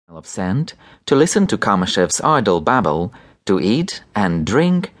of scent, to listen to Kameshev's idle babble, to eat and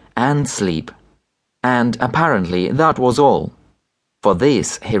drink and sleep. And apparently that was all. For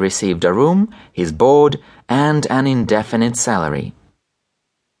this he received a room, his board, and an indefinite salary.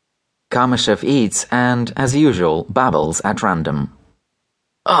 Kameshev eats and, as usual, babbles at random.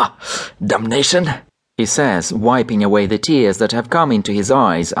 "Ah, damnation," he says, wiping away the tears that have come into his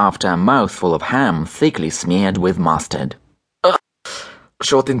eyes after a mouthful of ham thickly smeared with mustard.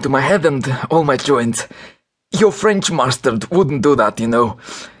 Shot into my head and all my joints. Your French mustard wouldn't do that, you know,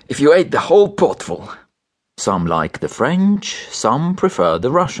 if you ate the whole potful. Some like the French, some prefer the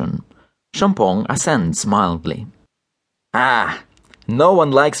Russian. Champong assents mildly. No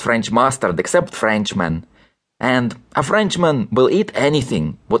one likes French mustard except Frenchmen. And a Frenchman will eat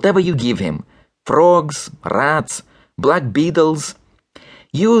anything, whatever you give him. Frogs, rats, black beetles.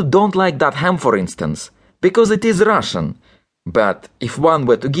 You don't like that ham, for instance, because it is Russian. But if one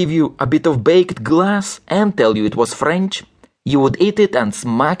were to give you a bit of baked glass and tell you it was French, you would eat it and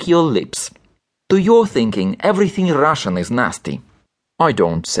smack your lips. To your thinking, everything Russian is nasty. I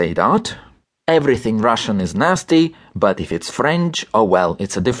don't say that. Everything Russian is nasty, but if it's French, oh well,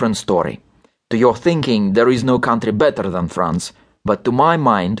 it's a different story. To your thinking, there is no country better than France, but to my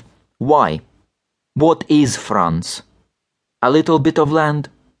mind, why? What is France? A little bit of land?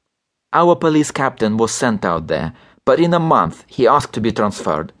 Our police captain was sent out there, but in a month he asked to be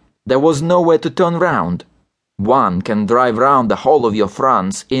transferred. There was nowhere to turn round. One can drive round the whole of your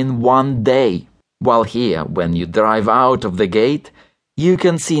France in one day, while here, when you drive out of the gate, you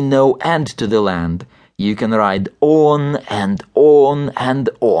can see no end to the land. You can ride on and on and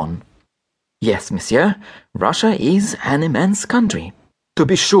on. Yes, monsieur, Russia is an immense country. To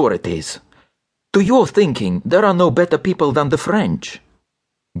be sure it is. To your thinking, there are no better people than the French.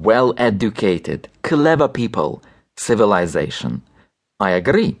 Well-educated, clever people, civilization. I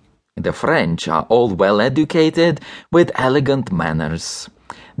agree. The French are all well-educated, with elegant manners.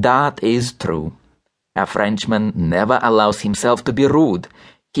 That is true. A Frenchman never allows himself to be rude.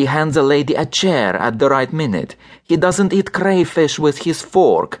 He hands a lady a chair at the right minute. He doesn't eat crayfish with his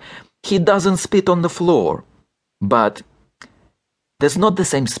fork. He doesn't spit on the floor. But there's not the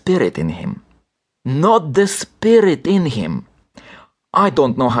same spirit in him. Not the spirit in him. I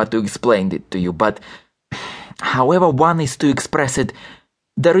don't know how to explain it to you, but however one is to express it,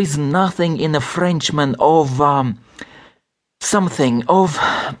 there is nothing in a Frenchman of something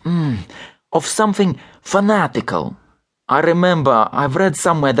fanatical. I remember I've read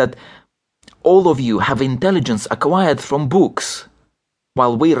somewhere that all of you have intelligence acquired from books,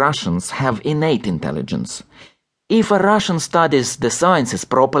 while we Russians have innate intelligence. If a Russian studies the sciences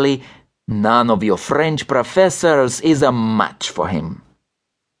properly, none of your French professors is a match for him.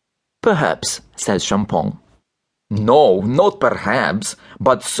 Perhaps, says Champong. No, not perhaps,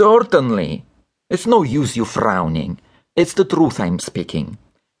 but certainly. It's no use you frowning. It's the truth I'm speaking.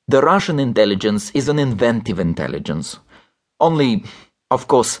 The Russian intelligence is an inventive intelligence. Only, of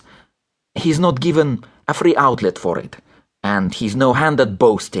course, he's not given a free outlet for it, and he's no hand at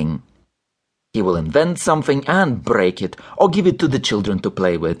boasting. He will invent something and break it, or give it to the children to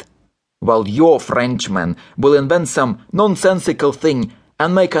play with, while your Frenchman will invent some nonsensical thing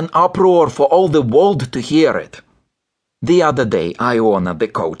and make an uproar for all the world to hear it. The other day, Iona, the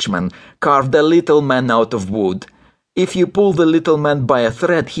coachman, carved a little man out of wood. If you pull the little man by a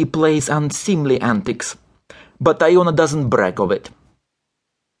thread, he plays unseemly antics. But Iona doesn't brag of it.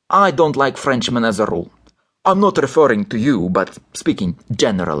 I don't like Frenchmen as a rule. I'm not referring to you, but speaking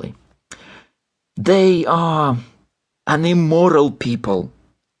generally. They are an immoral people.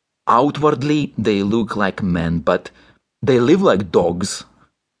 Outwardly, they look like men, but they live like dogs.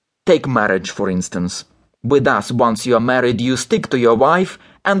 Take marriage, for instance. With us, once you are married, you stick to your wife,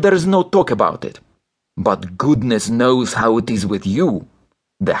 and there is no talk about it. But goodness knows how it is with you.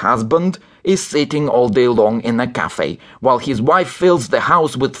 The husband is sitting all day long in a cafe, while his wife fills the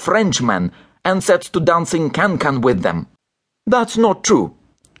house with Frenchmen and sets to dancing can-can with them. That's not true,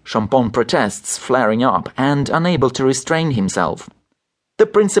 Champong protests, flaring up and unable to restrain himself. The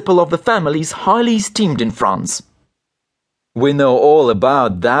principle of the family is highly esteemed in France. We know all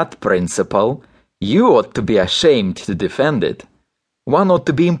about that principle. You ought to be ashamed to defend it. One ought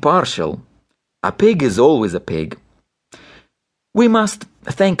to be impartial. A pig is always a pig. We must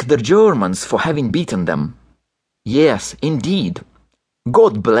thank the Germans for having beaten them. Yes, indeed.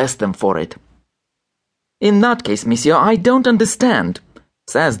 God bless them for it. In that case, monsieur, I don't understand,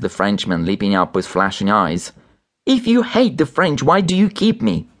 says the Frenchman, leaping up with flashing eyes. If you hate the French, why do you keep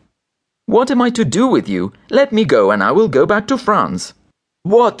me? What am I to do with you? Let me go and I will go back to France.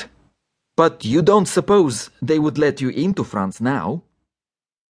 What? But you don't suppose they would let you into France now?